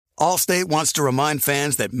Allstate wants to remind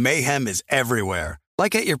fans that mayhem is everywhere,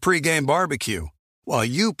 like at your pregame barbecue. While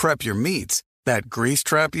you prep your meats, that grease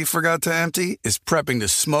trap you forgot to empty is prepping to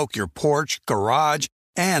smoke your porch, garage,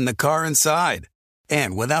 and the car inside.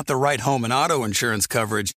 And without the right home and auto insurance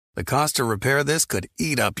coverage, the cost to repair this could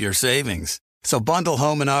eat up your savings. So bundle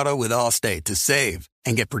home and auto with Allstate to save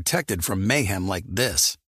and get protected from mayhem like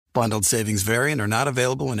this. Bundled savings vary and are not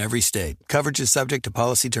available in every state. Coverage is subject to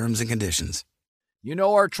policy terms and conditions. You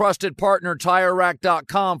know our trusted partner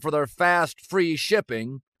TireRack.com for their fast, free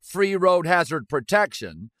shipping, free road hazard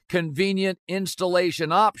protection, convenient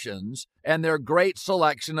installation options, and their great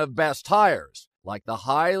selection of best tires, like the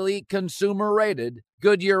highly consumer-rated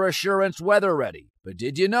Goodyear Assurance Weather Ready. But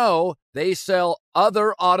did you know they sell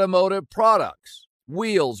other automotive products?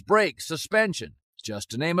 Wheels, brakes, suspension,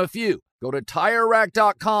 just to name a few. Go to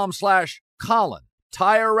TireRack.com/Colin.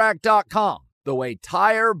 TireRack.com, the way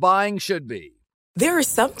tire buying should be. There are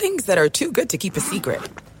some things that are too good to keep a secret.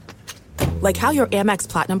 Like how your Amex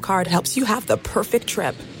Platinum card helps you have the perfect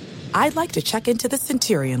trip. I'd like to check into the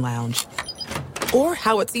Centurion Lounge. Or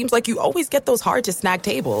how it seems like you always get those hard-to-snag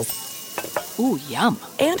tables. Ooh, yum.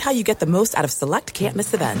 And how you get the most out of select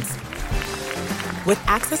can't-miss events. With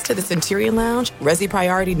access to the Centurion Lounge, Resi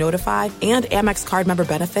Priority Notified, and Amex card member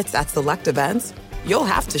benefits at select events, you'll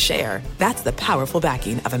have to share. That's the powerful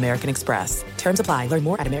backing of American Express. Terms apply. Learn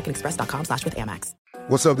more at americanexpress.com/withAmex.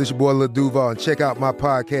 What's up, this your boy Lil Duval, and check out my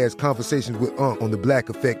podcast, Conversations with Unc, on the Black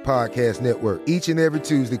Effect Podcast Network. Each and every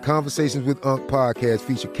Tuesday, Conversations with Unc podcast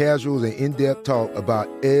feature casuals and in-depth talk about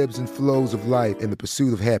ebbs and flows of life and the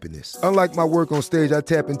pursuit of happiness. Unlike my work on stage, I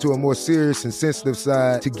tap into a more serious and sensitive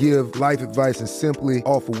side to give life advice and simply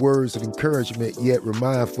offer words of encouragement, yet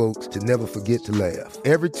remind folks to never forget to laugh.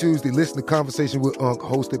 Every Tuesday, listen to Conversation with Unc,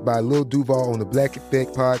 hosted by Lil Duval on the Black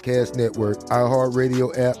Effect Podcast Network,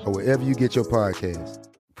 iHeartRadio app, or wherever you get your podcasts.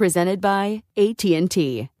 Presented by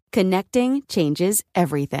AT&T. Connecting changes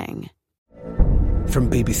everything. From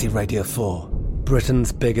BBC Radio 4,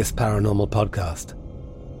 Britain's biggest paranormal podcast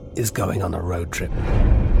is going on a road trip.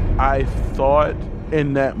 I thought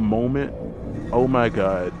in that moment, oh my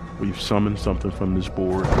God, we've summoned something from this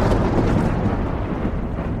board.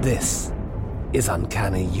 This is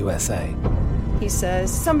Uncanny USA. He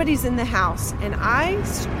says, somebody's in the house, and I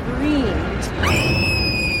screamed.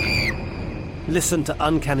 Listen to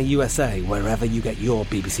Uncanny USA wherever you get your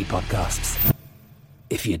BBC podcasts,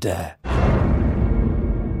 if you dare.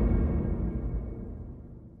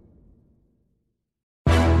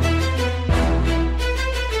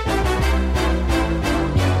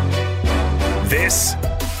 This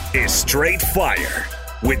is Straight Fire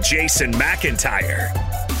with Jason McIntyre.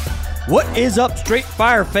 What is up, Straight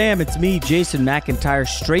Fire fam? It's me, Jason McIntyre,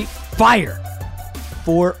 Straight Fire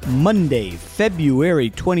for Monday, February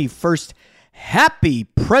 21st. Happy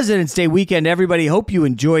President's Day weekend, everybody. Hope you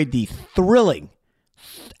enjoyed the thrilling,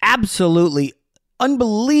 absolutely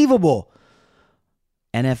unbelievable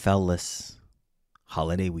NFL-less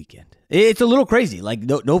holiday weekend. It's a little crazy. Like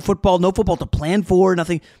no football to plan for,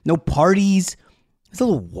 nothing, no parties. It's a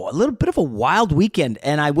little bit of a wild weekend.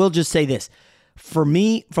 And I will just say this. For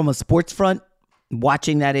me, from a sports front,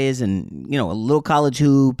 watching that is, and, a little college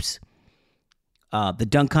hoops. The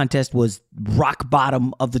dunk contest was rock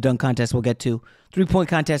bottom of the dunk contest we'll get to. 3-point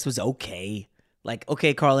contest was okay.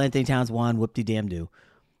 Karl Anthony Towns won, whoop-de-damn-do.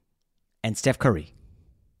 And Steph Curry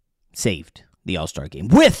saved the All-Star game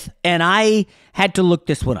and I had to look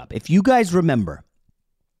this one up. If you guys remember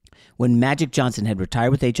when Magic Johnson had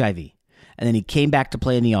retired with HIV, and then he came back to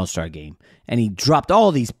play in the All-Star game, and he dropped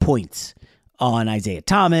all these points on Isaiah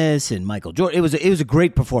Thomas and Michael Jordan. It was a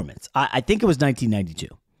great performance. I think it was 1992.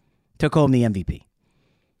 Took home the MVP.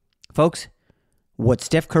 Folks, what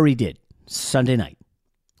Steph Curry did Sunday night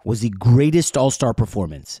was the greatest All-Star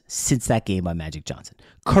performance since that game by Magic Johnson.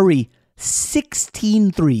 Curry,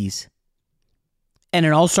 16 threes and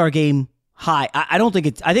an All-Star game high. I think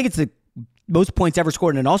it's the most points ever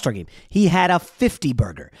scored in an All-Star game. He had a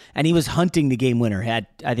 50-burger, and he was hunting the game winner.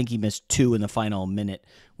 I think he missed 2 in the final minute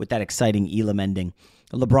with that exciting Elam ending.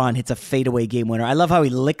 LeBron hits a fadeaway game winner. I love how he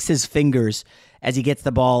licks his fingers as he gets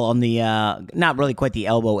the ball on the, not really quite the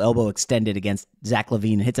elbow extended against Zach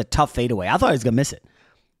LaVine, and hits a tough fadeaway. I thought he was going to miss it.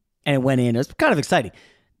 And it went in. It was kind of exciting.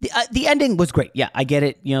 The ending was great. Yeah, I get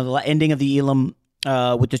it. The ending of the Elam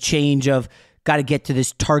with the change of got to get to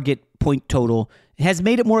this target point total has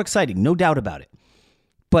made it more exciting, no doubt about it.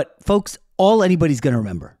 But, folks, all anybody's going to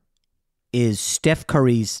remember is Steph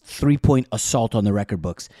Curry's 3-point assault on the record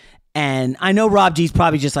books. And I know Rob G's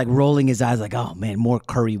probably just rolling his eyes oh, man, more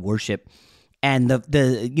Curry worship. and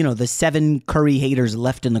the 7 Curry haters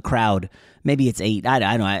left in the crowd, maybe it's 8.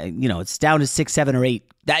 I don't know. It's down to 6, 7, or 8.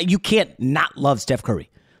 You can't not love Steph Curry,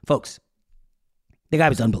 folks. The guy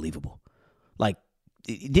was unbelievable. Like,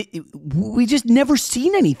 we just never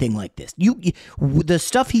seen anything like this. The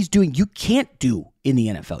stuff he's doing, you can't do in the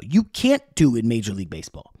NFL. You can't do in Major League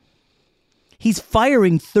Baseball. He's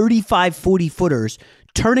firing 35, 40-footers,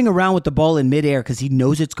 turning around with the ball in midair because he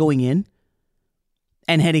knows it's going in,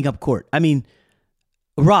 and heading up court. I mean,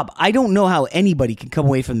 Rob, I don't know how anybody can come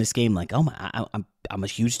away from this game like, oh my, I'm a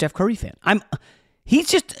huge Steph Curry fan.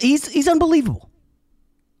 He's unbelievable.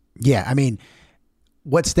 Yeah, I mean,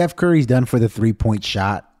 what Steph Curry's done for the 3-point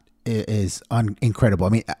shot is incredible. I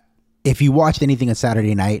mean, if you watched anything on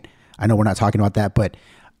Saturday night, I know we're not talking about that, but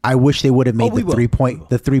I wish they would have made the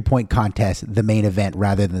 3-point contest the main event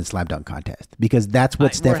rather than the slam dunk contest, because that's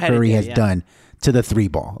what Steph Curry has done to the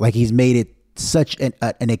 3-ball. Like, he's made it such an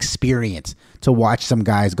experience to watch some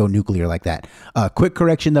guys go nuclear like that. Quick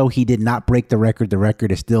correction, though, he did not break the record. The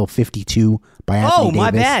record is still 52 by Anthony Davis. Oh,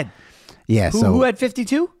 my bad. Yeah. Who had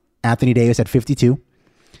 52? Anthony Davis had 52.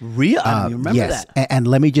 Really? I don't remember yes. that. And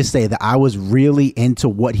let me just say that I was really into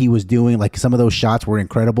what he was doing. Like, some of those shots were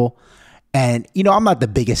incredible. And, I'm not the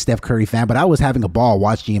biggest Steph Curry fan, but I was having a ball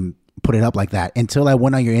watching him put it up like that until I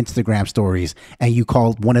went on your Instagram stories and you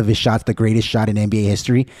called one of his shots the greatest shot in NBA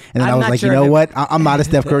history. And then I was like, you know what? I'm not a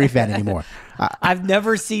Steph Curry fan anymore. I've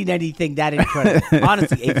never seen anything that incredible.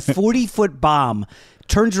 Honestly, a 40-foot bomb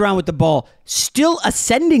turns around with the ball, still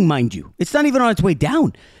ascending, mind you. It's not even on its way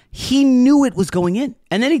down. He knew it was going in.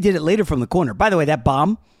 And then he did it later from the corner. By the way, that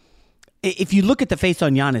bomb, if you look at the face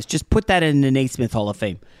on Giannis, just put that in the Naismith Hall of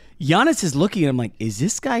Fame. Giannis is looking at him like, is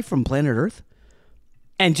this guy from planet Earth?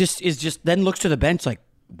 And just then looks to the bench like,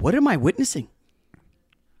 what am I witnessing?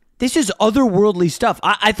 This is otherworldly stuff.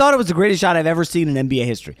 I thought it was the greatest shot I've ever seen in NBA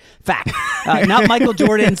history. Fact. Not Michael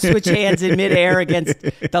Jordan switch hands in midair against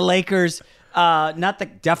the Lakers.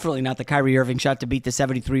 Definitely not the Kyrie Irving shot to beat the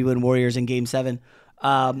 73-win Warriors in Game 7.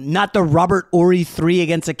 Not the Robert Horry 3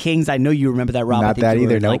 against the Kings. I know you remember that, Rob. Not that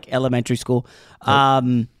either. No. Like elementary school.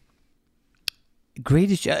 Nope.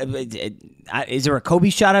 Greatest shot. Is there a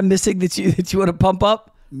Kobe shot I'm missing that you want to pump up?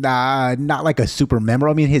 Nah, not like a super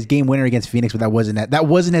memorable. I mean, his game winner against Phoenix, but that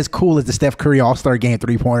wasn't as cool as the Steph Curry All-Star Game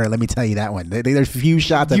 3-pointer. Let me tell you that one. There's few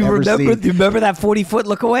shots I've ever seen. You remember that 40-foot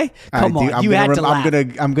look away? Come on, you had to laugh.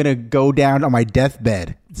 I'm gonna go down on my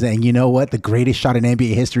deathbed saying, you know what? The greatest shot in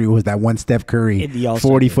NBA history was that one Steph Curry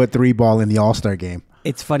 40-foot 3-ball in the All-Star Game.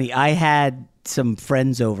 It's funny. I had some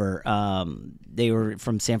friends over. They were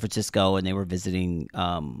from San Francisco and they were visiting.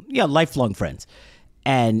 Lifelong friends.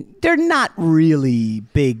 And they're not really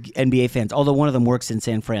big NBA fans, although one of them works in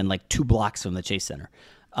San Fran, like 2 blocks from the Chase Center.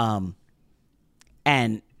 And,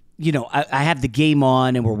 I have the game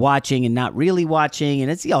on and we're watching and not really watching, and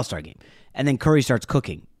it's the All-Star game. And then Curry starts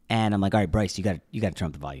cooking. And I'm like, all right, Bryce, you got to turn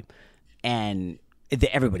up the volume. And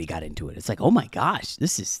everybody got into it. It's like, oh my gosh,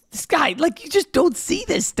 this guy, like, you just don't see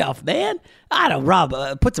this stuff, man. I don't, Rob,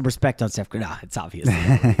 put some respect on Steph Curry. Nah, it's obvious.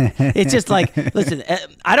 It's just like, listen,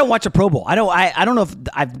 I don't watch a Pro Bowl. I don't know if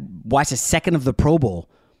I've watched a second of the Pro Bowl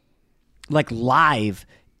like live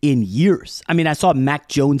in years. I mean, I saw Mac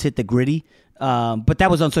Jones hit the gritty, but that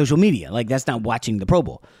was on social media. Like, that's not watching the Pro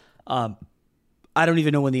Bowl. I don't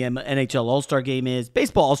even know when the NHL All-Star Game is.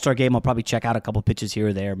 Baseball All-Star Game, I'll probably check out a couple pitches here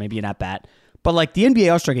or there, maybe an at-bat. But like the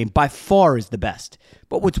NBA All-Star Game by far is the best.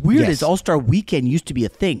 But what's weird is All-Star Weekend used to be a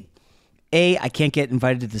thing. I can't get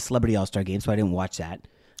invited to the Celebrity All-Star Game, so I didn't watch that.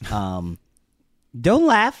 Don't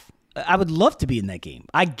laugh. I would love to be in that game.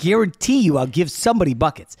 I guarantee you I'll give somebody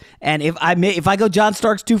buckets. And if I go John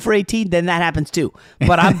Starks 2 for 18, then that happens too.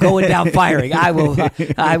 But I'm going down firing. I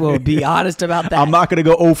will be honest about that. I'm not going to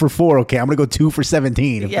go 0 for 4, okay? I'm going to go 2 for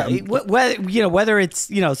 17. Yeah, whether it's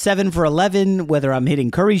 7 for 11, whether I'm hitting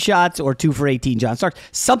Curry shots or 2 for 18 John Starks,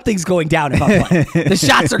 something's going down if I'm playing. The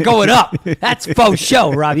shots are going up. That's faux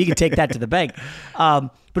show, Rob. You can take that to the bank.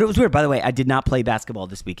 But it was weird. By the way, I did not play basketball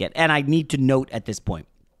this weekend. And I need to note at this point,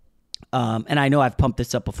 and I know I've pumped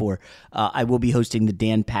this up before, I will be hosting the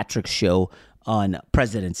Dan Patrick Show on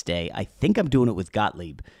President's Day. I think I'm doing it with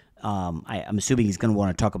Gottlieb. I'm assuming he's going to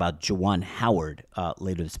want to talk about Juwan Howard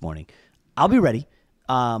later this morning. I'll be ready.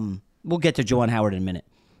 We'll get to Juwan Howard in a minute.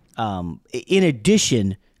 In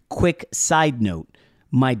addition, quick side note,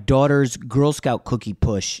 my daughter's Girl Scout cookie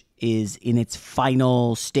push is in its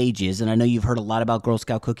final stages, and I know you've heard a lot about Girl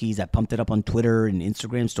Scout cookies. I pumped it up on Twitter and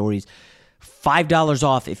Instagram stories. $5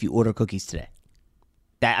 off if you order cookies today.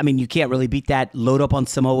 You can't really beat that. Load up on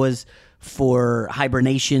Samoas for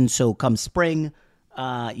hibernation, so come spring,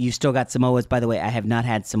 you still got Samoas. By the way, I have not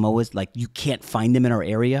had Samoas. Like, you can't find them in our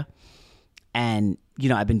area. And, you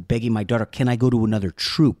know, I've been begging my daughter, can I go to another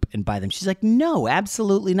troop and buy them? She's like, no,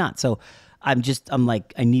 absolutely not. So I'm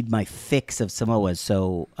like, I need my fix of Samoas.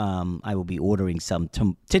 So I will be ordering some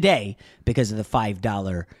today because of the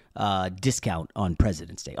 $5 discount on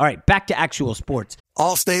President's Day. All right, back to actual sports.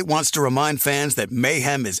 Allstate wants to remind fans that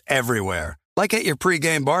mayhem is everywhere, like at your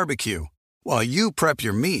pregame barbecue. While you prep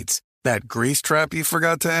your meats, that grease trap you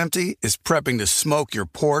forgot to empty is prepping to smoke your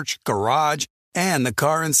porch, garage, and the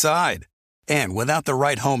car inside. And without the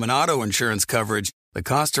right home and auto insurance coverage, the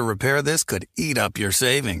cost to repair this could eat up your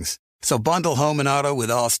savings. So bundle home and auto with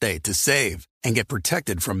Allstate to save and get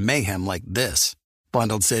protected from mayhem like this.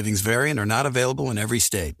 Bundled savings vary and are not available in every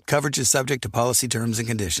state. Coverage is subject to policy terms and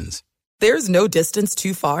conditions. There's no distance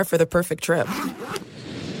too far for the perfect trip.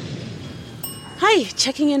 Hi,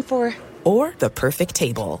 checking in for... Or the perfect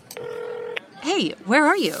table. Hey, where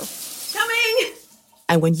are you? Coming!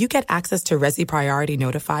 And when you get access to Resi Priority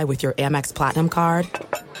Notify with your Amex Platinum card...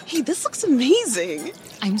 Hey, this looks amazing.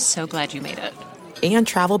 I'm so glad you made it. And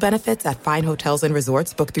travel benefits at fine hotels and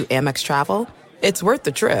resorts booked through Amex Travel, it's worth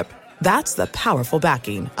the trip. That's the powerful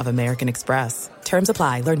backing of American Express. Terms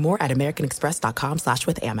apply. Learn more at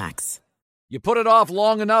americanexpress.com/withAmex. You put it off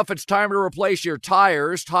long enough, it's time to replace your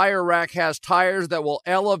tires. Tire Rack has tires that will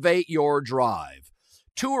elevate your drive.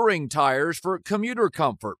 Touring tires for commuter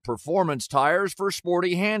comfort, performance tires for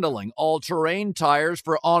sporty handling, all-terrain tires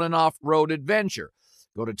for on- and off-road adventure.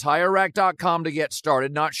 Go to TireRack.com to get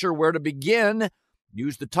started. Not sure where to begin?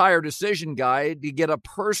 Use the Tire Decision Guide to get a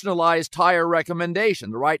personalized tire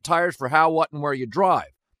recommendation, the right tires for how, what, and where you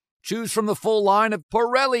drive. Choose from the full line of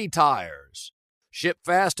Pirelli tires. Ship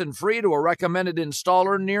fast and free to a recommended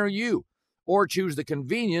installer near you. Or choose the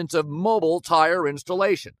convenience of mobile tire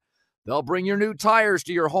installation. They'll bring your new tires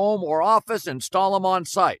to your home or office, install them on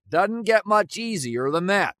site. Doesn't get much easier than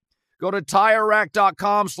that. Go to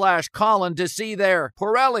TireRack.com/Colin to see their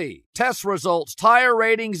Pirelli test results, tire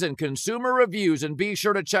ratings, and consumer reviews, and be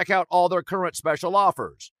sure to check out all their current special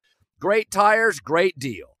offers. Great tires, great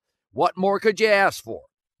deal. What more could you ask for?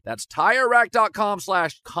 That's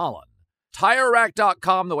TireRack.com/Colin.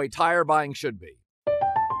 TireRack.com, the way tire buying should be.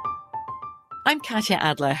 I'm Katya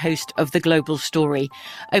Adler, host of The Global Story.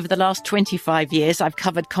 Over the last 25 years, I've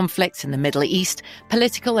covered conflicts in the Middle East,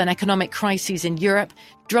 political and economic crises in Europe,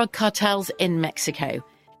 drug cartels in Mexico.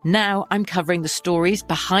 Now I'm covering the stories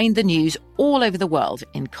behind the news all over the world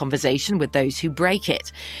in conversation with those who break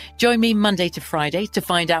it. Join me Monday to Friday to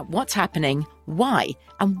find out what's happening, why,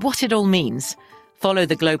 and what it all means. Follow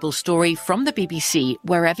The Global Story from the BBC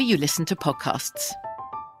wherever you listen to podcasts.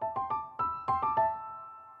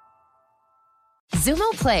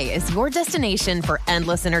 Xumo Play is your destination for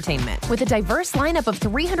endless entertainment. With a diverse lineup of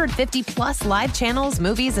 350-plus live channels,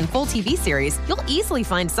 movies, and full TV series, you'll easily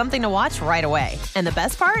find something to watch right away. And the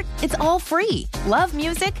best part? It's all free. Love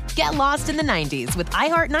music? Get lost in the 90s with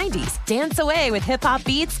iHeart 90s. Dance away with hip-hop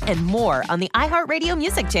beats and more on the iHeartRadio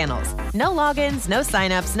music channels. No logins, no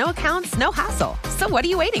signups, no accounts, no hassle. So what are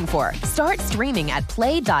you waiting for? Start streaming at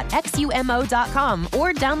play.xumo.com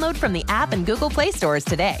or download from the app and Google Play stores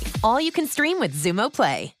today. All you can stream with Xumo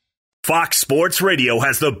Play. Fox Sports Radio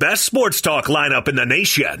has the best sports talk lineup in the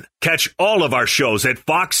nation. Catch all of our shows at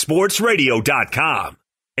foxsportsradio.com.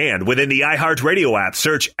 And within the iHeartRadio app,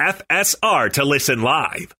 search FSR to listen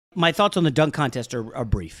live. My thoughts on the dunk contest are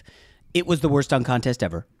brief. It was the worst dunk contest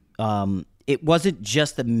ever. It wasn't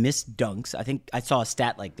just the missed dunks. I think I saw a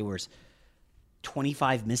stat like there was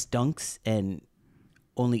 25 missed dunks and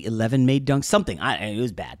only 11 made dunks. Something. It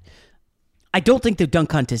was bad. I don't think the dunk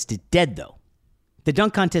contest is dead, though. The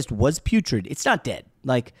dunk contest was putrid. It's not dead.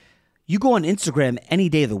 Like, you go on Instagram any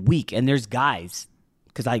day of the week, and there's guys,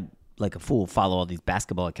 because I, like a fool, follow all these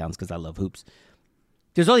basketball accounts because I love hoops.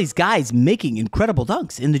 There's all these guys making incredible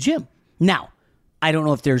dunks in the gym. Now, I don't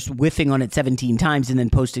know if there's whiffing on it 17 times and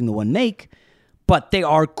then posting the one make, but they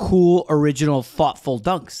are cool, original, thoughtful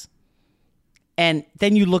dunks. And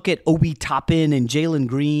then you look at Obi Toppin and Jalen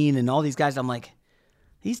Green and all these guys. I'm like,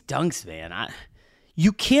 these dunks, man.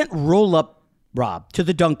 You can't roll up, Rob, to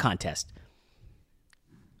the dunk contest,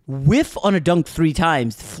 whiff on a dunk 3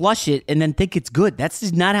 times, flush it, and then think it's good. That's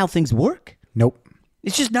just not how things work. Nope.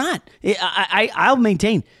 It's just not. I'll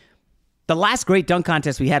maintain. The last great dunk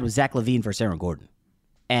contest we had was Zach LaVine versus Aaron Gordon.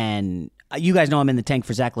 And you guys know I'm in the tank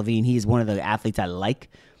for Zach LaVine. He is one of the athletes I like.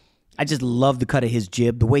 I just love the cut of his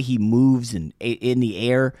jib, the way he moves and in the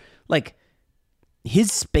air. Like,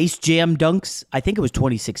 his Space Jam dunks, I think it was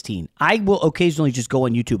 2016. I will occasionally just go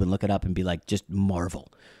on YouTube and look it up and be like, just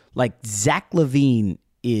marvel. Like, Zach LaVine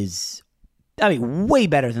is, way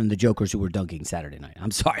better than the jokers who were dunking Saturday night.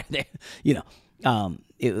 I'm sorry.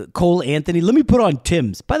 Cole Anthony. Let me put on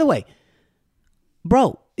Tim's. By the way,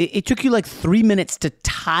 bro, it took you like 3 minutes to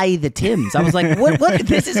tie the Timbs. I was like, what?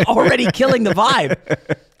 This is already killing the vibe.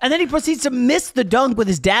 And then he proceeds to miss the dunk with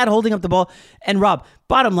his dad holding up the ball. And Rob,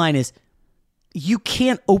 bottom line is, you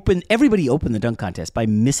can't everybody opened the dunk contest by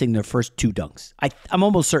missing their first 2 dunks. I'm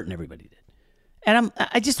almost certain everybody did. And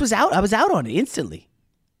I just was out. I was out on it instantly.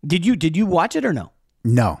 Did you watch it or no?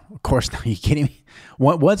 No, of course not. Are you kidding me?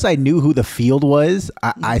 Once I knew who the field was,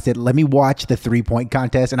 I said, let me watch the 3-point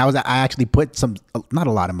contest. And I actually put not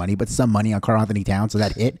a lot of money, but some money on Karl-Anthony Towns. So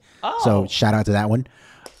that hit. Oh. So shout out to that one.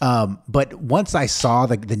 But once I saw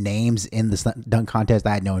the names in the dunk contest,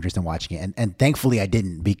 I had no interest in watching it. And thankfully I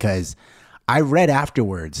didn't, because I read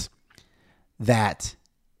afterwards that,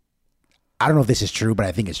 I don't know if this is true, but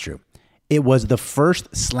I think it's true. It was the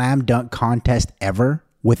first slam dunk contest ever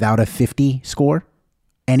without a 50 score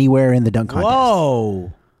anywhere in the dunk contest.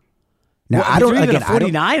 Whoa. Now, I don't, again,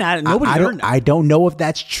 49. I don't know if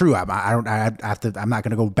that's true. I'm not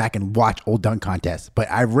going to go back and watch old dunk contests, but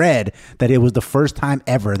I read that it was the first time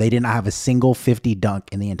ever they did not have a single 50 dunk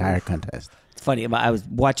in the entire contest. It's funny. I was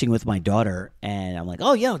watching with my daughter, and I'm like,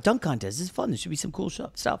 oh, yeah, dunk contest. This is fun. There should be some cool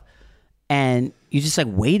stuff. And you're just like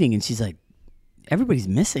waiting, and she's like, everybody's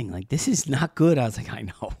missing. Like, this is not good. I was like, I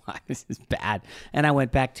know. This is bad. And I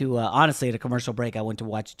went back to, honestly, at a commercial break, I went to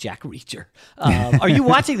watch Jack Reacher. Are you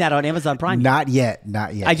watching that on Amazon Prime? Not yet.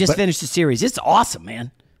 I just finished the series. It's awesome,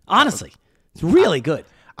 man. Honestly. It's really good.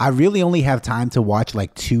 I really only have time to watch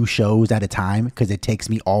like 2 shows at a time because it takes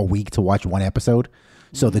me all week to watch one episode.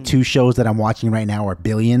 So the 2 shows that I'm watching right now are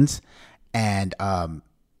Billions and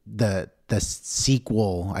the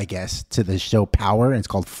sequel, I guess, to the show Power, and it's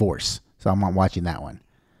called Force. So I'm not watching that one.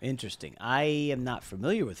 Interesting. I am not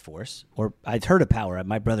familiar with Force, or I'd heard of Power.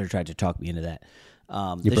 My brother tried to talk me into that.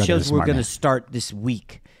 The shows we're going to start this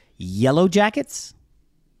week. Yellow Jackets.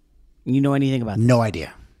 You know anything about this? No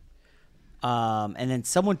idea. And then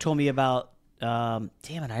someone told me about, damn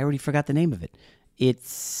it, I already forgot the name of it.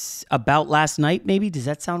 It's About Last Night, maybe? Does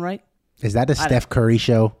that sound right? Is that a Steph Curry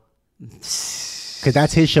show? Because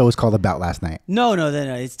that's his show is called About Last Night. No.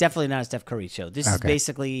 It's definitely not a Steph Curry show. This is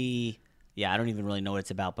basically... Yeah, I don't even really know what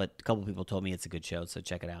it's about, but a couple people told me it's a good show, so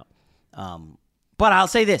check it out. But I'll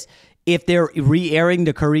say this. If they're re-airing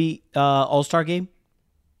the Curry All-Star game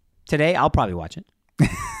today, I'll probably watch it.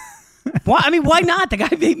 Why not? The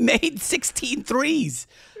guy made 16 threes.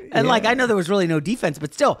 And, I know there was really no defense,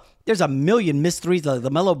 but still, there's a million missed threes. Like,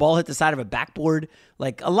 LaMelo Ball hit the side of a backboard.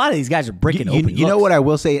 Like, a lot of these guys are breaking open. You know what I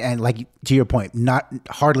will say, and, to your point, not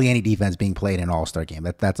hardly any defense being played in an All-Star game.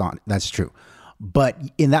 That's true. But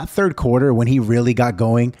in that third quarter, when he really got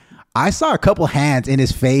going, I saw a couple hands in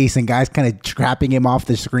his face and guys kind of trapping him off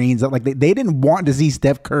the screens. Like they didn't want to see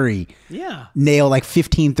Steph Curry nail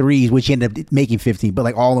 15 threes, which he ended up making 15,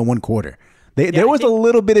 but all in one quarter. There was a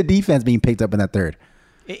little bit of defense being picked up in that third.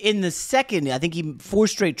 In the second, I think 4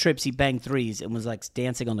 straight trips he banged threes and was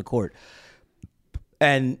dancing on the court.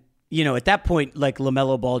 And, at that point,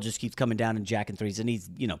 LaMelo Ball just keeps coming down and jacking threes, and he's,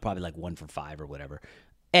 probably 1 for 5 or whatever.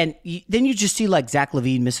 And then you just see Zach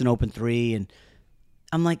LaVine miss an open 3, and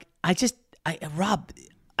I'm like, Rob,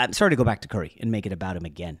 I'm sorry to go back to Curry and make it about him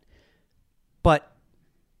again, but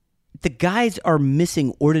the guys are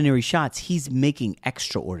missing ordinary shots. He's making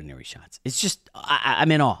extraordinary shots. It's just, I'm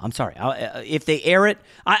in awe. I'm sorry. If they air it,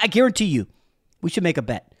 I guarantee you, we should make a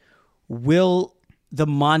bet. Will the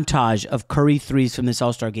montage of Curry threes from this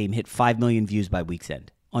All-Star game hit 5 million views by week's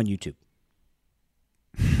end on YouTube?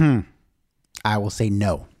 I will say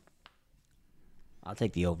no. I'll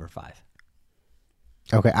take the over 5.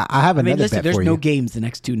 Okay, I have another bet for you. There's no games the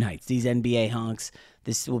next 2 nights. These NBA honks,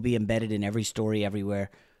 this will be embedded in every story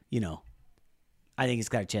everywhere. I think it's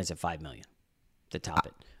got a chance at 5 million to top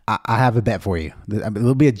it. I have a bet for you.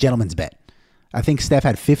 It'll be a gentleman's bet. I think Steph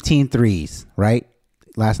had 15 threes, right?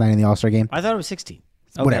 Last night in the All-Star game. I thought it was 16.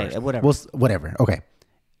 Okay, whatever. Well, whatever. Okay.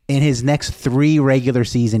 In his next 3 regular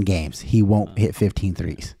season games, he won't hit 15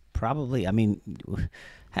 threes. Probably.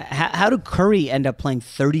 How did Curry end up playing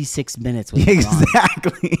 36 minutes with LeBron?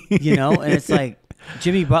 Exactly. And it's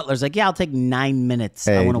Jimmy Butler's yeah, I'll take 9 minutes.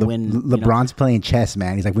 I want to win. LeBron's playing chess,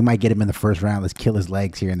 man. He's we might get him in the first round. Let's kill his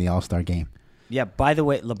legs here in the All-Star game. Yeah, by the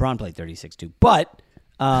way, LeBron played 36 too. But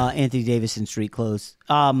Anthony Davis in street clothes.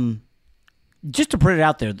 Just to put it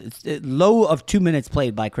out there, it's low of 2 minutes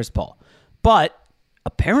played by Chris Paul. But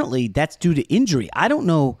apparently that's due to injury. I don't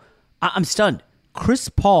know. I'm stunned. Chris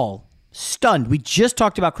Paul, stunned. We just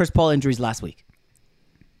talked about Chris Paul injuries last week.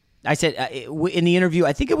 I said in the interview,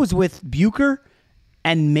 I think it was with Bucher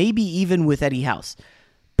and maybe even with Eddie House.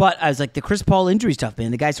 But I was like, the Chris Paul injury stuff,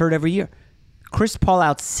 man. The guy's hurt every year. Chris Paul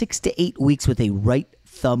out 6 to 8 weeks with a right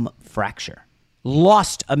thumb fracture.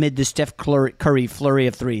 lost amid the Steph Curry flurry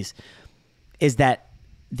of threes, is that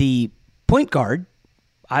the point guard,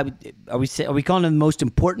 are we calling him the most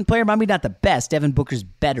important player? Maybe not the best. Devin Booker's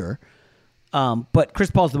better. But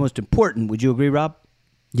Chris Paul's the most important. Would you agree, Rob?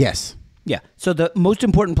 Yes. Yeah. So the most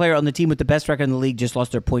important player on the team with the best record in the league just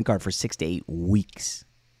lost their point guard for 6 to 8 weeks.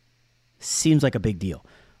 Seems like a big deal.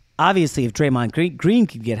 Obviously, if Draymond Green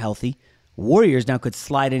could get healthy, Warriors now could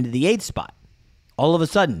slide into the 8th spot. All of a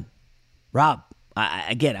sudden, Rob,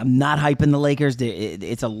 again, I'm not hyping the Lakers.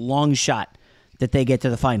 It's a long shot that they get to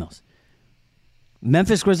the finals.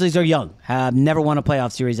 Memphis Grizzlies are young, have never won a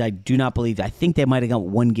playoff series. I do not believe. I think they might have got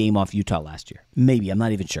one game off Utah last year. Maybe. I'm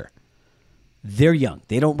not even sure. They're young.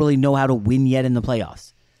 They don't really know how to win yet in the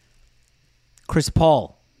playoffs. Chris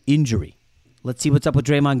Paul, injury. Let's see what's up with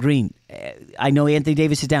Draymond Green. I know Anthony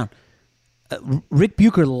Davis is down. Rick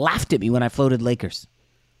Bucher laughed at me when I floated Lakers.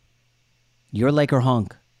 You're Laker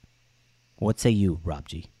honk. What say you, Rob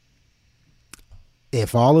G?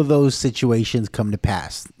 If all of those situations come to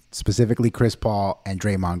pass, specifically Chris Paul and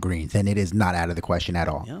Draymond Green, then it is not out of the question at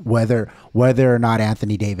all. Yeah. Whether or not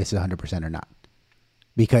Anthony Davis is 100% or not.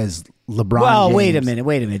 Because LeBron James... wait a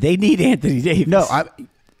minute. They need Anthony Davis. No,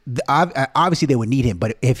 obviously they would need him,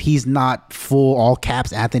 but if he's not full all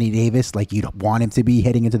caps Anthony Davis, like you'd want him to be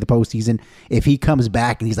heading into the postseason, if he comes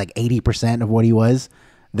back and he's like 80% of what he was,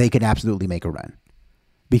 they could absolutely make a run.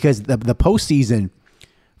 Because the postseason,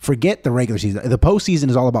 forget the regular season, the postseason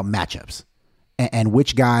is all about matchups and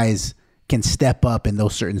which guys can step up in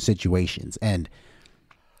those certain situations. And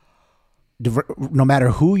no matter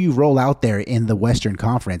who you roll out there in the Western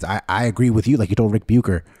Conference, I agree with you, like you told Rick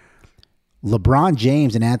Bucher, LeBron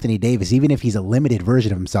James and Anthony Davis, even if he's a limited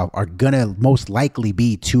version of himself, are going to most likely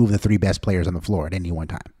be 2 of the 3 best players on the floor at any one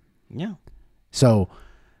time. Yeah. So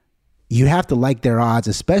you have to like their odds,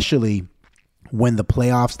 especially when the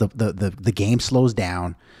playoffs, the game slows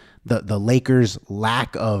down. The Lakers'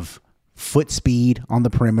 lack of foot speed on the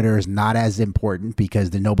perimeter is not as important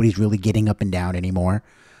because nobody's really getting up and down anymore.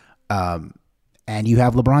 And you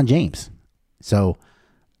have LeBron James. So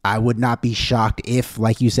I would not be shocked if,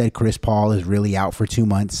 like you said, Chris Paul is really out for 2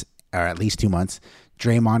 months, or at least 2 months.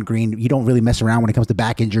 Draymond Green, you don't really mess around when it comes to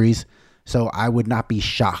back injuries. So I would not be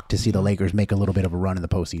shocked to see the Lakers make a little bit of a run in the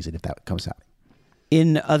postseason if that comes out.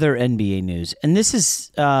 In other NBA news, and this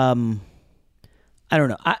is, I don't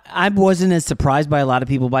know, I wasn't as surprised by a lot of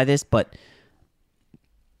people by this, but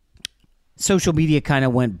social media kind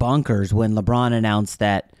of went bonkers when LeBron announced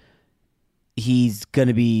that he's going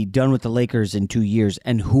to be done with the Lakers in 2 years,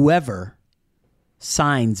 and whoever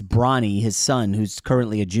signs Bronny, his son, who's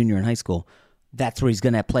currently a junior in high school, that's where he's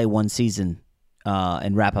going to play one season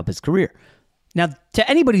and wrap up his career. Now, to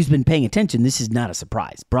anybody who's been paying attention, this is not a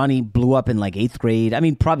surprise. Bronny blew up in like 8th grade. I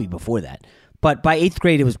mean, probably before that. But by 8th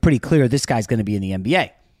grade, it was pretty clear this guy's going to be in the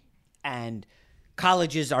NBA. And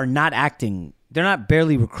colleges are not acting, they're not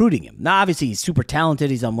barely recruiting him. Now, obviously, he's super talented.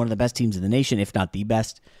 He's on one of the best teams in the nation, if not the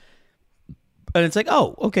best. And it's like,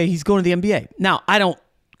 oh, okay, he's going to the NBA. Now, I don't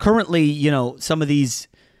currently, some of these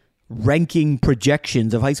ranking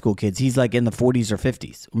projections of high school kids, he's like in the 40s or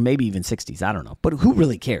 50s, or maybe even 60s. I don't know. But who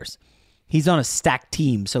really cares? He's on a stacked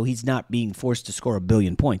team, so he's not being forced to score 1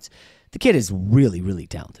 billion points. The kid is really, really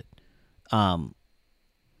talented.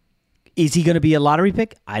 Is he going to be a lottery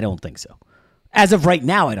pick? I don't think so. As of right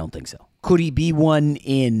now, I don't think so. Could he be one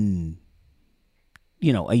in,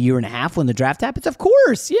 a year and a half when the draft happens? Of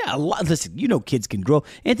course. Yeah. Listen, kids can grow.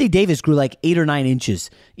 Anthony Davis grew like 8 or 9 inches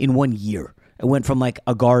in 1 year. It went from like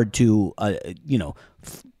a guard to, a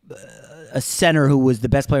center who was the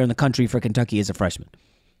best player in the country for Kentucky as a freshman.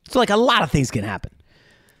 So, like, a lot of things can happen.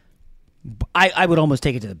 I would almost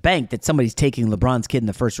take it to the bank that somebody's taking LeBron's kid in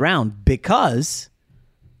the first round because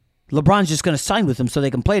LeBron's just going to sign with him so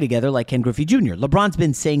they can play together like Ken Griffey Jr. LeBron's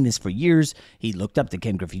been saying this for years. He looked up to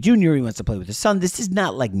Ken Griffey Jr. He wants to play with his son. This is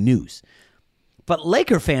not like news. But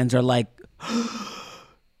Laker fans are like,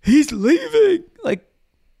 he's leaving. Like,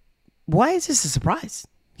 why is this a surprise?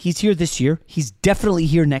 He's here this year. He's definitely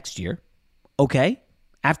here next year. Okay.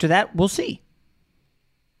 After that, we'll see.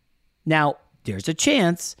 Now, there's a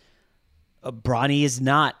chance Bronny is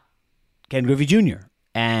not Ken Griffey Jr.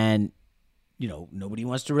 And, nobody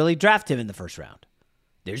wants to really draft him in the first round.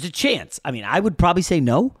 There's a chance. I mean, I would probably say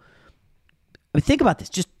no. I mean, think about this.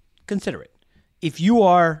 Just consider it. If you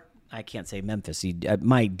are, I can't say Memphis.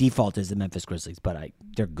 My default is the Memphis Grizzlies, but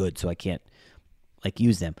they're good, so I can't,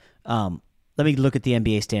 use them. Let me look at the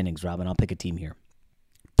NBA standings, Rob, and I'll pick a team here.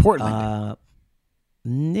 Portland.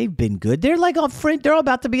 They've been good. They're like they're all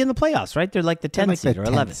about to be in the playoffs, right? They're like the 10th seed or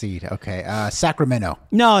 11th seed. Okay. Sacramento.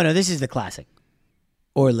 No, this is the classic.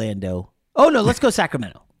 Orlando. Oh, no, let's go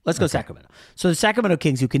Sacramento. Let's go Sacramento. So the Sacramento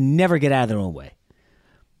Kings, who can never get out of their own way,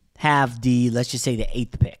 have let's just say the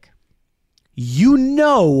 8th pick. You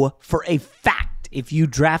know for a fact, if you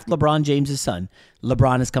draft LeBron James' son,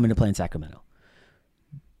 LeBron is coming to play in Sacramento.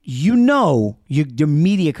 You know your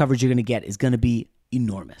media coverage you're going to get is going to be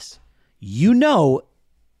enormous. You know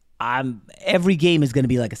every game is going to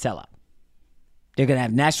be like a sellout. They're going to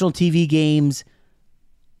have national TV games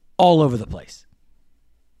all over the place.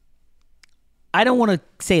 I don't want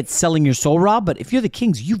to say it's selling your soul, Rob, but if you're the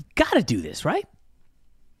Kings, you've got to do this, right?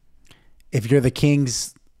 If you're the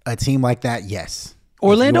Kings, a team like that, yes.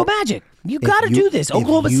 Orlando Magic, you got to do this.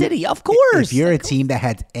 Oklahoma City, of course. If you're a team that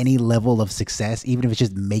has any level of success, even if it's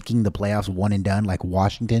just making the playoffs one and done, like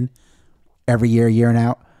Washington, every year and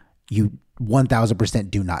out, you 1,000%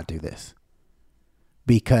 do not do this.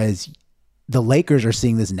 Because the Lakers are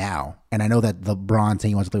seeing this now. And I know that LeBron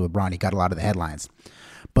saying he wants to play with Bron, he got a lot of the headlines.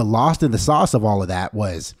 But lost in the sauce of all of that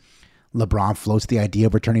was LeBron floats the idea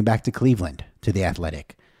of returning back to Cleveland, to the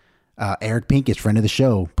Athletic. Eric Pincus, friend of the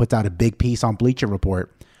show, puts out a big piece on Bleacher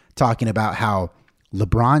Report talking about how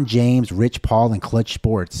LeBron James, Rich Paul, and Clutch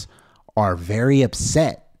Sports are very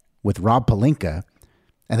upset with Rob Pelinka,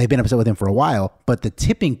 and they've been upset with him for a while, but the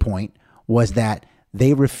tipping point was that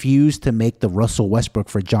they refused to make the Russell Westbrook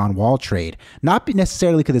for John Wall trade, not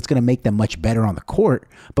necessarily because it's going to make them much better on the court,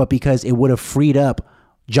 but because it would have freed up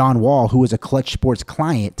John Wall, who was a Clutch Sports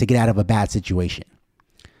client, to get out of a bad situation.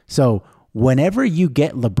 So whenever you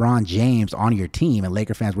get LeBron James on your team, and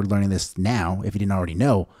Laker fans were learning this now, if you didn't already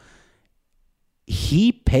know,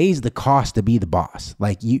 he pays the cost to be the boss.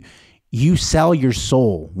 Like you sell your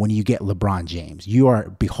soul when you get LeBron James. You are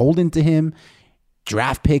beholden to him.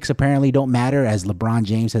 Draft picks apparently don't matter, as LeBron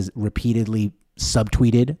James has repeatedly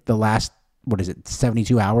subtweeted the last,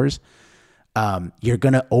 72 hours. You're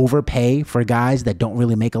going to overpay for guys that don't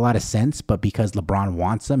really make a lot of sense, but because LeBron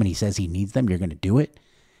wants them and he says he needs them, you're going to do it.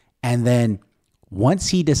 And then once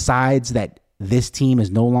he decides that this team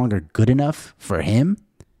is no longer good enough for him,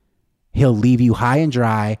 he'll leave you high and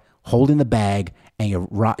dry, holding the bag, and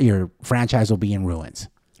your franchise will be in ruins.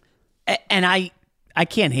 And I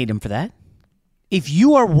can't hate him for that. If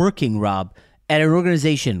you are working, Rob, at an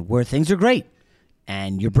organization where things are great,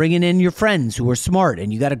 and you're bringing in your friends who are smart,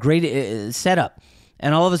 and you got a great setup,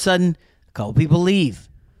 and all of a sudden, a couple people leave,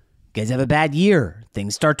 you guys have a bad year,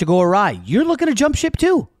 things start to go awry, you're looking to jump ship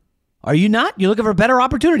too. Are you not? You're looking for a better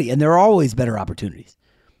opportunity, and there are always better opportunities.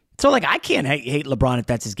 So, I can't hate LeBron if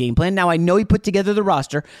that's his game plan. Now, I know he put together the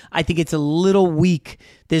roster. I think it's a little weak,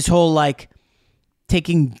 this whole,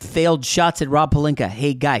 taking failed shots at Rob Pelinka.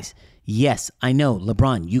 Hey, guys, yes, I know,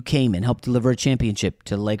 LeBron, you came and helped deliver a championship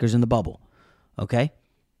to the Lakers in the bubble, okay?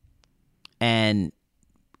 And,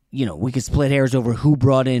 we could split hairs over who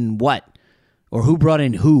brought in what, or who brought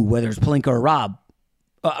in who, whether it's Pelinka or Rob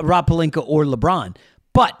Pelinka or LeBron.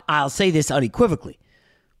 But I'll say this unequivocally.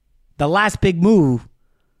 The last big move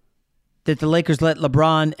that the Lakers let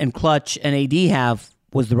LeBron and Clutch and AD have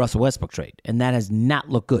was the Russell Westbrook trade, and that has not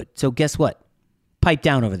looked good. So guess what? Pipe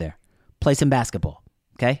down over there. Play some basketball,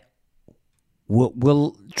 okay?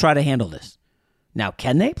 We'll try to handle this. Now,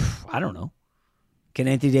 can they? I don't know. Can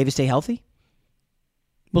Anthony Davis stay healthy?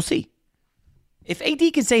 We'll see. If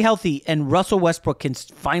AD can stay healthy and Russell Westbrook can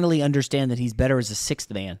finally understand that he's better as a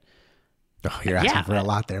sixth man, oh, you're asking for a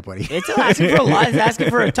lot there, buddy. It's asking for a lot. It's asking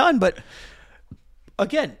for a ton. But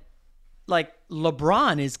again,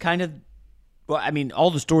 LeBron is kind of,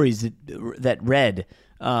 all the stories that read,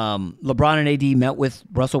 LeBron and AD met with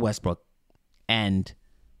Russell Westbrook, and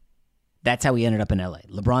that's how he ended up in LA.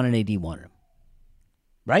 LeBron and AD wanted him.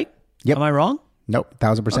 Right? Yep. Am I wrong? Nope,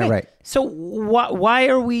 1,000% right. So why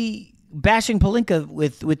are we bashing Pelinka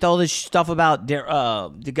with all this stuff about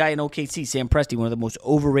the guy in OKC, Sam Presti, one of the most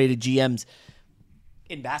overrated GMs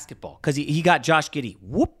in basketball? Because he got Josh Giddey.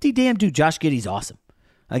 Whoop-de-damn dude, Josh Giddey's awesome.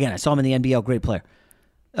 Again, I saw him in the NBL, great player.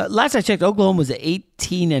 Last I checked, Oklahoma was at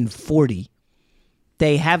 18-40.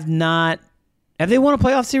 They have they won a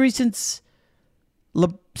playoff series since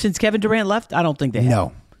Kevin Durant left? I don't think they have.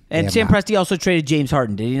 No. And Sam Presti also traded James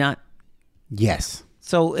Harden, did he not? Yes.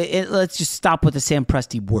 So let's just stop with the Sam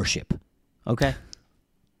Presti worship, okay?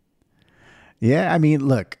 Yeah,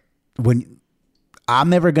 look, I'm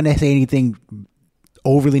never going to say anything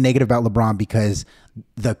overly negative about LeBron because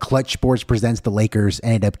the Clutch Sports presents the Lakers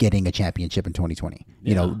ended up getting a championship in 2020.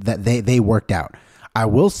 That they worked out. I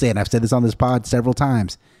will say, and I've said this on this pod several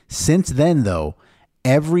times, since then, though,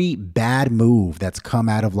 every bad move that's come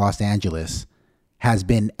out of Los Angeles has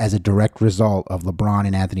been as a direct result of LeBron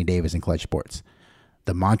and Anthony Davis and Clutch Sports.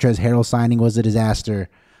 The Montrezl Harrell signing was a disaster.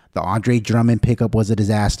 The Andre Drummond pickup was a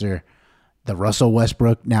disaster. The Russell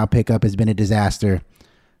Westbrook now pickup has been a disaster.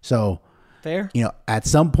 So, fair. At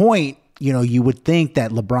some point, you would think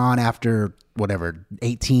that LeBron, after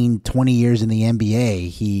 18, 20 years in the NBA,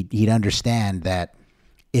 he'd understand that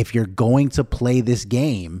if you're going to play this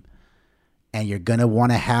game and you're going to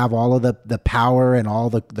want to have all of the power and all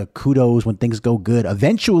the kudos when things go good,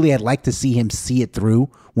 eventually I'd like to see him see it through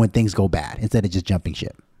when things go bad instead of just jumping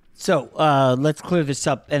ship. So let's clear this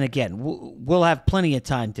up. And again, we'll have plenty of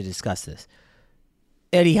time to discuss this.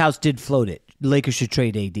 Eddie House did float it. Lakers should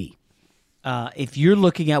trade AD. If you're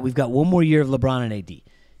looking at, we've got one more year of LeBron and AD.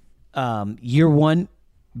 Year one,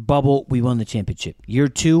 bubble, we won the championship. Year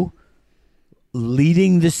two,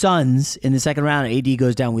 leading the Suns in the second round, AD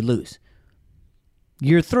goes down, we lose.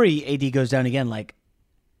 Year three, AD goes down again. Like,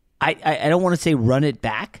 I don't want to say run it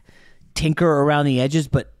back, tinker around the edges,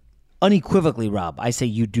 but unequivocally, Rob, I say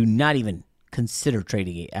you do not even consider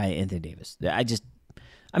trading Anthony Davis.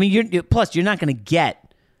 Plus you're not going to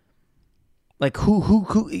get like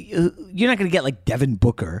who you're not going to get like Devin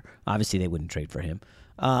Booker. Obviously, they wouldn't trade for him.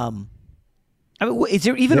 Is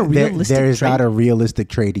there even a realistic there is trade? not a realistic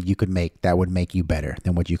trade that you could make that would make you better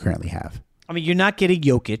than what you currently have. I mean, you're not getting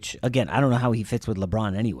Jokic. Again, I don't know how he fits with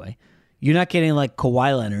LeBron anyway. You're not getting like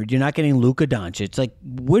Kawhi Leonard. You're not getting Luka Doncic. It's like,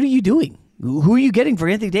 what are you doing? Who are you getting for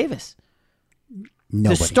Anthony Davis?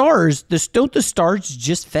 Nobody. Don't the stars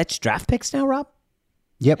just fetch draft picks now, Rob?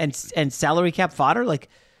 Yep. And salary cap fodder? Like,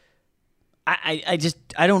 I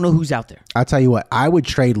don't know who's out there. I'll tell you what, I would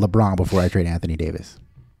trade LeBron before I trade Anthony Davis.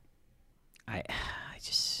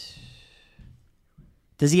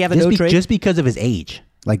 Does he have a no trade? Just because of his age.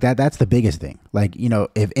 Like that's the biggest thing. Like,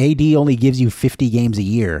 if AD only gives you 50 games a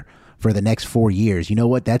year for the next 4 years, you know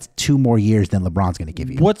what? That's 2 more years than LeBron's going to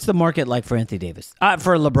give you. What's the market like for Anthony Davis?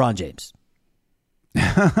 For LeBron James?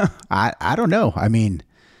 I don't know. I mean,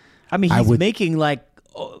 he's making like,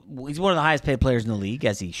 he's one of the highest paid players in the league,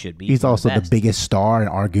 as he should be. He's also the biggest star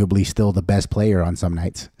and arguably still the best player on some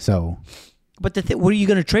nights. So, but what are you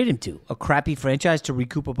going to trade him to? A crappy franchise to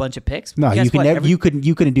recoup a bunch of picks? No, you couldn't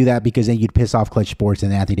do that because then you'd piss off Clutch Sports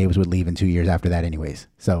and Anthony Davis would leave in 2 years after that anyways.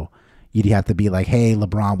 So you'd have to be like, hey,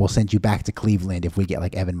 LeBron, we'll send you back to Cleveland if we get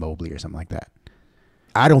like Evan Mobley or something like that.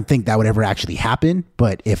 I don't think that would ever actually happen,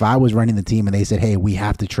 but if I was running the team and they said, hey, we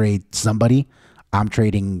have to trade somebody, I'm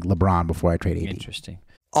trading LeBron before I trade AD. Interesting.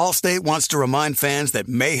 Allstate wants to remind fans that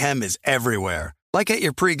mayhem is everywhere, like at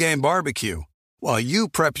your pregame barbecue. While you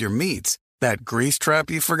prep your meats, that grease trap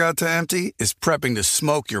you forgot to empty is prepping to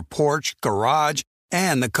smoke your porch, garage,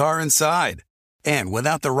 and the car inside. And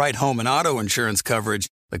without the right home and auto insurance coverage,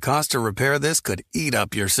 the cost to repair this could eat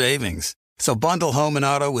up your savings. So bundle home and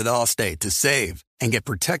auto with Allstate to save and get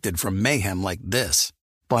protected from mayhem like this.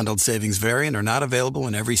 Bundled savings vary and are not available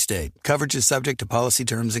in every state. Coverage is subject to policy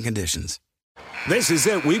terms and conditions. This is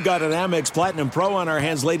it. We've got an Amex Platinum Pro on our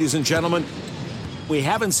hands, ladies and gentlemen. We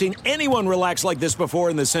haven't seen anyone relax like this before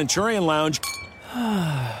in the Centurion Lounge.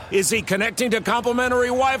 Is he connecting to complimentary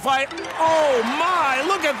Wi-Fi? Oh, my.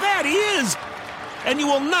 Look at that. He is. And you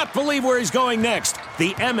will not believe where he's going next.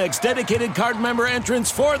 The Amex dedicated card member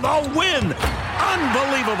entrance for the win.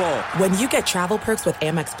 Unbelievable. When you get travel perks with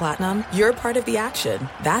Amex Platinum, you're part of the action.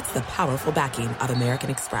 That's the powerful backing of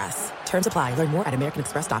American Express. Terms apply. Learn more at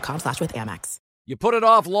americanexpress.com/withAmex. You put it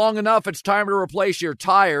off long enough, it's time to replace your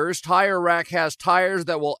tires. Tire Rack has tires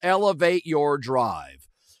that will elevate your drive.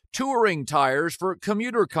 Touring tires for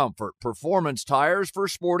commuter comfort, performance tires for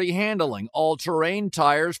sporty handling, all-terrain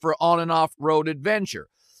tires for on- and off-road adventure.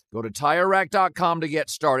 Go to TireRack.com to get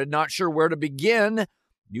started. Not sure where to begin?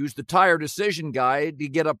 Use the Tire Decision Guide to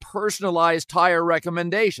get a personalized tire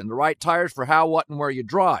recommendation, the right tires for how, what, and where you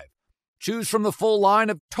drive. Choose from the full line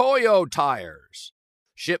of Toyo tires.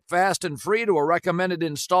 Ship fast and free to a recommended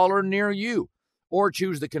installer near you. Or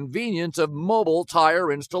choose the convenience of mobile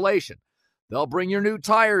tire installation. They'll bring your new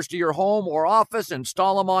tires to your home or office,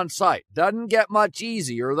 install them on site. Doesn't get much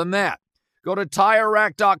easier than that. Go to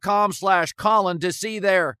TireRack.com/Colin to see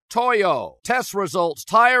their Toyo test results,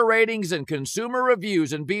 tire ratings, and consumer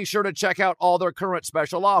reviews, and be sure to check out all their current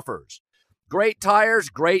special offers. Great tires,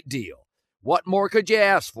 great deal. What more could you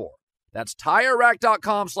ask for? That's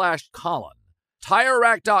TireRack.com/Colin.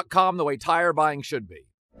 TireRack.com, the way tire buying should be.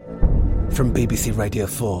 From BBC Radio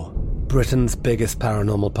 4, Britain's biggest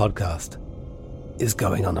paranormal podcast is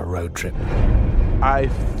going on a road trip. I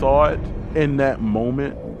thought in that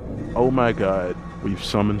moment, oh my God, we've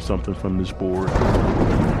summoned something from this board.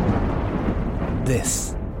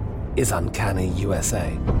 This is Uncanny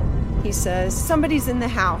USA. He says, somebody's in the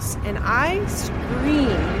house, and I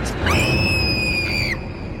screamed.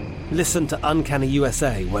 Listen to Uncanny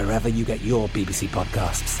USA wherever you get your BBC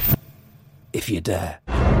podcasts, if you dare.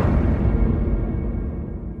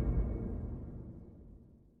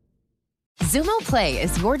 Zumo Play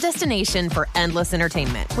is your destination for endless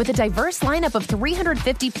entertainment. With a diverse lineup of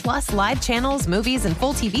 350 plus live channels, movies, and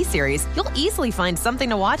full TV series, you'll easily find something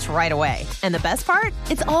to watch right away. And the best part?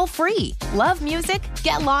 It's all free. Love music?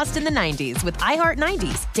 Get lost in the 90s with iHeart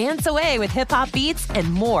 90s, dance away with hip-hop beats,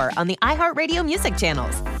 and more on the iHeartRadio music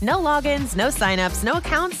channels. No logins, no signups, no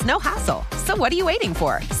accounts, no hassle. So what are you waiting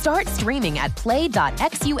for? Start streaming at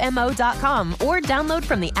play.xumo.com or download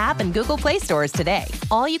from the app and Google Play stores today.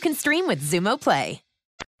 All you can stream with Zumo Play.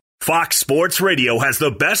 Fox Sports Radio has the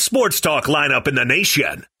best sports talk lineup in the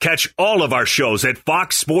nation. Catch all of our shows at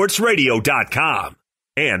foxsportsradio.com.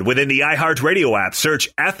 And within the iHeartRadio app, search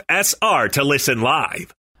FSR to listen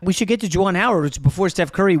live. We should get to Juwan Howard, which before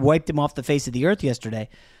Steph Curry wiped him off the face of the earth yesterday.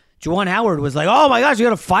 Juwan Howard was like, oh my gosh, you got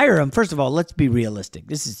to fire him. First of all, let's be realistic.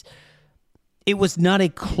 It was not a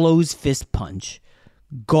closed fist punch.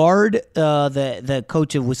 Gard, the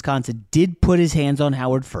coach of Wisconsin, did put his hands on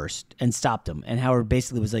Howard first and stopped him. And Howard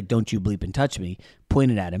basically was like, don't you bleep and touch me,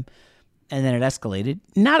 pointed at him. And then it escalated.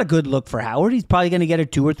 Not a good look for Howard. He's probably going to get a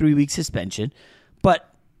 2 or 3 week suspension. But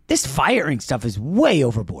this firing stuff is way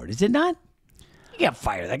overboard, is it not? You can't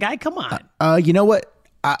fire that guy. Come on. You know what?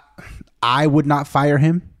 I would not fire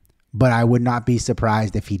him, but I would not be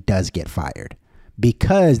surprised if he does get fired.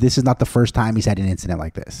 Because this is not the first time he's had an incident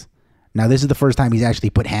like this. Now, this is the first time he's actually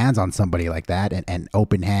put hands on somebody like that and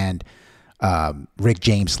open hand Rick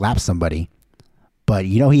James slapped somebody. But,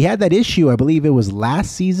 you know, he had that issue. I believe it was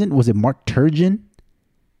last season. Was it Mark Turgeon?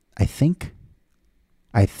 I think.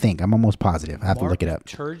 I'm almost positive. I have to look it up.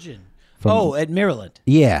 Turgeon. At Maryland.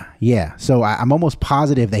 Yeah. So I'm almost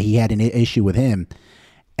positive that he had an issue with him.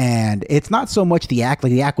 And it's not so much the act.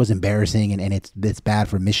 Like, the act was embarrassing and it's bad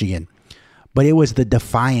for Michigan. But it was the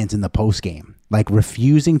defiance in the postgame. Like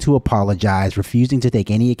refusing to apologize, refusing to take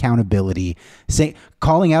any accountability,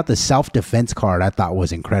 calling out the self-defense card I thought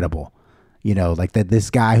was incredible. You know, like that this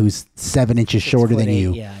guy who's 7 inches shorter than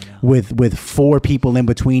you with 4 people in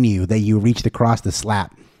between you that you reached across to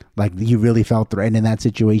slap. Like you really felt threatened in that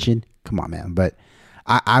situation. Come on, man. But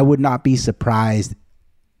I would not be surprised.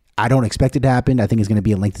 I don't expect it to happen. I think it's going to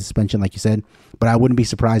be a lengthy suspension, like you said. But I wouldn't be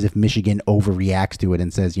surprised if Michigan overreacts to it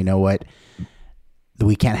and says, you know what?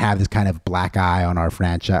 We can't have this kind of black eye on our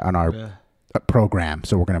franchise, on our program,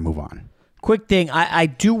 so we're going to move on. Quick thing, I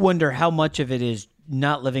do wonder how much of it is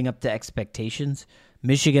not living up to expectations.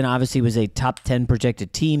 Michigan obviously was a top 10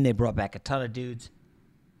 projected team. They brought back a ton of dudes.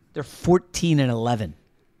 They're 14-11.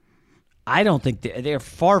 I don't think they're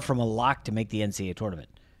far from a lock to make the NCAA tournament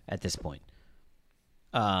at this point.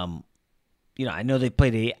 I know they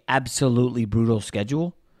played a absolutely brutal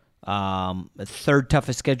schedule, the third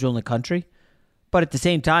toughest schedule in the country. But at the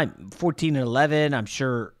same time, 14-11, I'm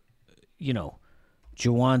sure,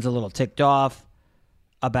 Juwan's a little ticked off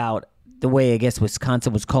about the way, I guess,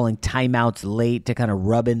 Wisconsin was calling timeouts late to kind of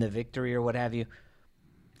rub in the victory or what have you.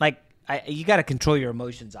 Like, you got to control your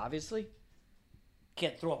emotions, obviously.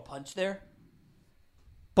 Can't throw a punch there.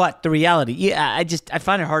 But the reality, I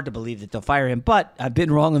find it hard to believe that they'll fire him. But I've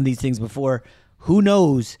been wrong on these things before. Who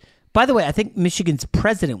knows? By the way, I think Michigan's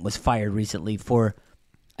president was fired recently for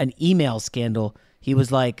an email scandal. He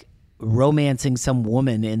was like romancing some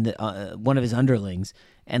woman in one of his underlings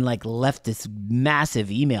and like left this massive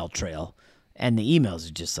email trail. And the emails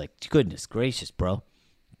are just like, goodness gracious, bro.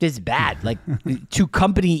 This is bad. Like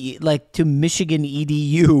to Michigan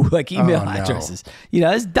EDU, like email addresses.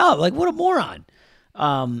 It's dumb. Like what a moron.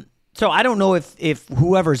 So I don't know if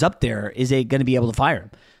whoever's up there is going to be able to fire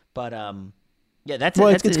him. But it's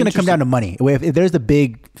going to come down to money. If there's the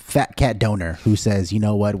big fat cat donor who says, you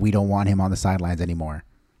know what, we don't want him on the sidelines anymore,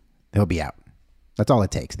 he'll be out. That's all it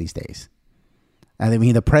takes these days. I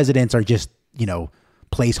mean, the presidents are just,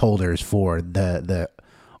 placeholders for the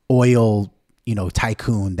oil,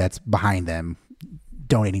 tycoon that's behind them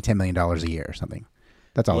donating $10 million a year or something.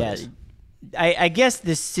 That's all it is. I guess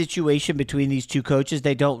this situation between these two coaches,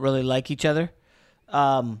 they don't really like each other.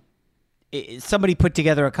 Somebody put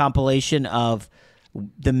together a compilation of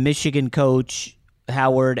the Michigan coach,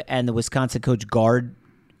 Howard, and the Wisconsin coach, Gard,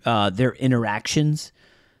 their interactions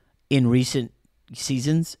in recent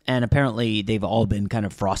seasons. And apparently they've all been kind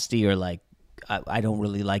of frosty or like, I don't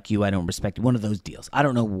really like you, I don't respect you. One of those deals. I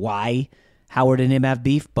don't know why Howard and him have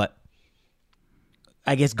beef, but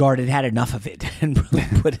I guess Gard had enough of it and really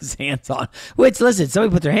put his hands on. Which, listen,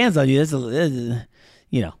 somebody put their hands on you. That's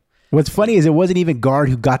What's funny is it wasn't even Gard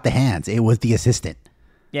who got the hands. It was the assistant.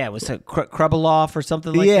 Yeah, it was Krubeloff or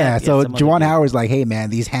something like that. Yeah, so Juwan Howard's like, hey, man,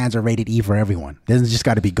 these hands are rated E for everyone. It doesn't just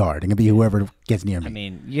got to be Gard. It can be whoever gets near me. I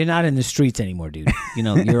mean, you're not in the streets anymore, dude.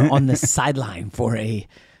 You're on the sideline for a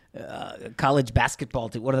college basketball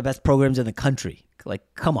team, one of the best programs in the country. Like,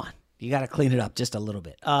 come on. You got to clean it up just a little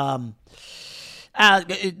bit.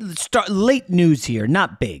 Late news here,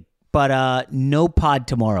 not big, but no pod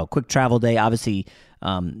tomorrow. Quick travel day. Obviously,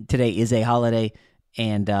 today is a holiday,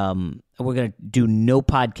 and we're going to do no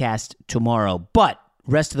podcast tomorrow. But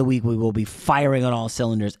rest of the week, we will be firing on all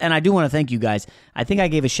cylinders. And I do want to thank you guys. I think I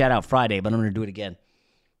gave a shout out Friday, but I'm going to do it again.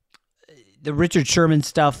 The Richard Sherman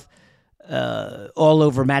stuff, all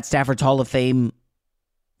over Matt Stafford's Hall of Fame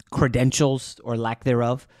credentials or lack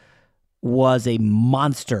thereof, was a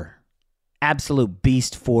monster, absolute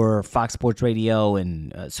beast for Fox Sports Radio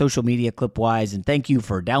and social media clip-wise. And thank you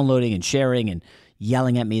for downloading and sharing and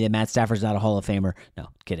yelling at me that Matt Stafford's not a Hall of Famer. No,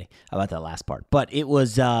 kidding about that last part. But it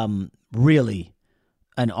was really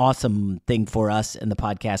an awesome thing for us in the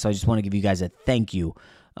podcast. So I just want to give you guys a thank you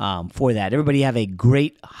for that. Everybody have a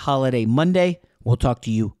great holiday Monday. We'll talk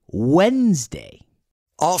to you Wednesday.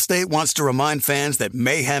 Allstate wants to remind fans that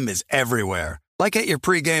mayhem is everywhere, like at your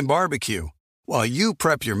pregame barbecue. While you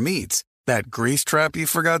prep your meats, that grease trap you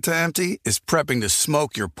forgot to empty is prepping to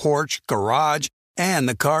smoke your porch, garage, and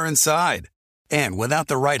the car inside. And without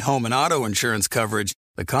the right home and auto insurance coverage,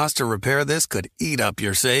 the cost to repair this could eat up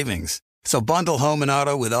your savings. So bundle home and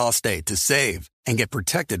auto with Allstate to save and get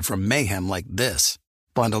protected from mayhem like this.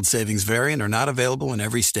 Bundled savings vary and are not available in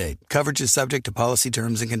every state. Coverage is subject to policy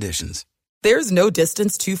terms and conditions. There's no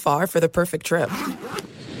distance too far for the perfect trip.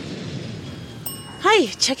 Hi,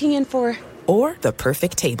 checking in for... Or the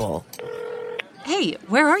perfect table. Hey,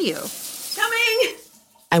 where are you? Coming!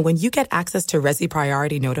 And when you get access to Resi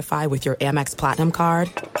Priority Notify with your Amex Platinum card...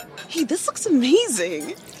 Hey, this looks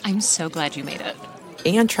amazing! I'm so glad you made it.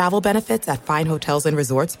 And travel benefits at fine hotels and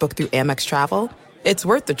resorts booked through Amex Travel, it's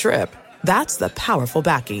worth the trip. That's the powerful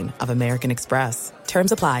backing of American Express.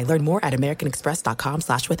 Terms apply. Learn more at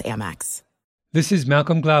americanexpress.com/withAmex. This is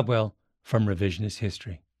Malcolm Gladwell from Revisionist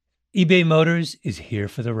History. eBay Motors is here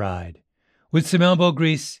for the ride. With some elbow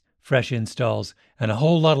grease, fresh installs, and a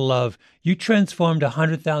whole lot of love, you transformed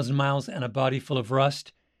 100,000 miles and a body full of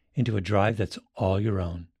rust into a drive that's all your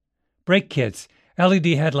own. Brake kits, LED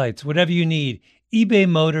headlights, whatever you need, eBay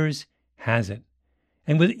Motors has it.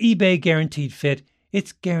 And with eBay Guaranteed Fit,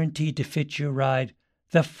 it's guaranteed to fit your ride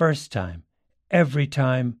the first time, every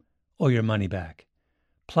time, or your money back.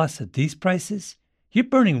 Plus, at these prices, you're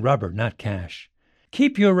burning rubber, not cash.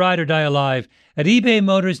 Keep your ride or die alive at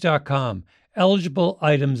ebaymotors.com. Eligible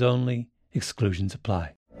items only. Exclusions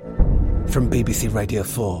apply. From BBC Radio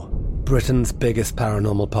 4, Britain's biggest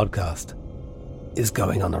paranormal podcast is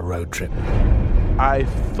going on a road trip. I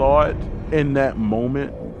thought in that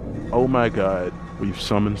moment, oh my God, we've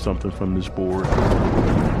summoned something from this board.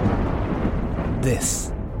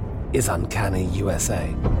 This is Uncanny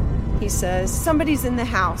USA. He says, somebody's in the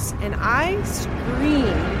house, and I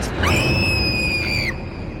screamed.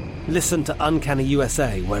 Listen to Uncanny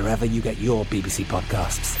USA wherever you get your BBC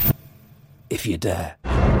podcasts, if you dare.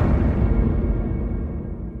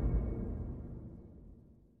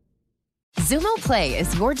 Xumo Play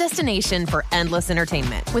is your destination for endless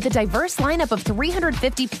entertainment. With a diverse lineup of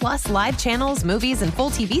 350 plus live channels, movies, and full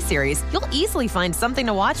TV series, you'll easily find something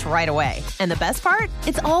to watch right away. And the best part?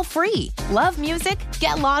 It's all free. Love music?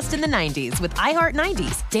 Get lost in the 90s with iHeart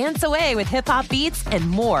 90s, dance away with hip-hop beats, and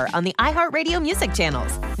more on the iHeartRadio music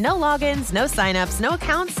channels. No logins, no signups, no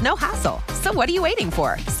accounts, no hassle. So what are you waiting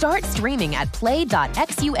for? Start streaming at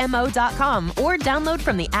play.xumo.com or download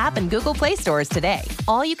from the app and Google Play stores today.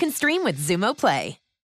 All you can stream with Xumo Play.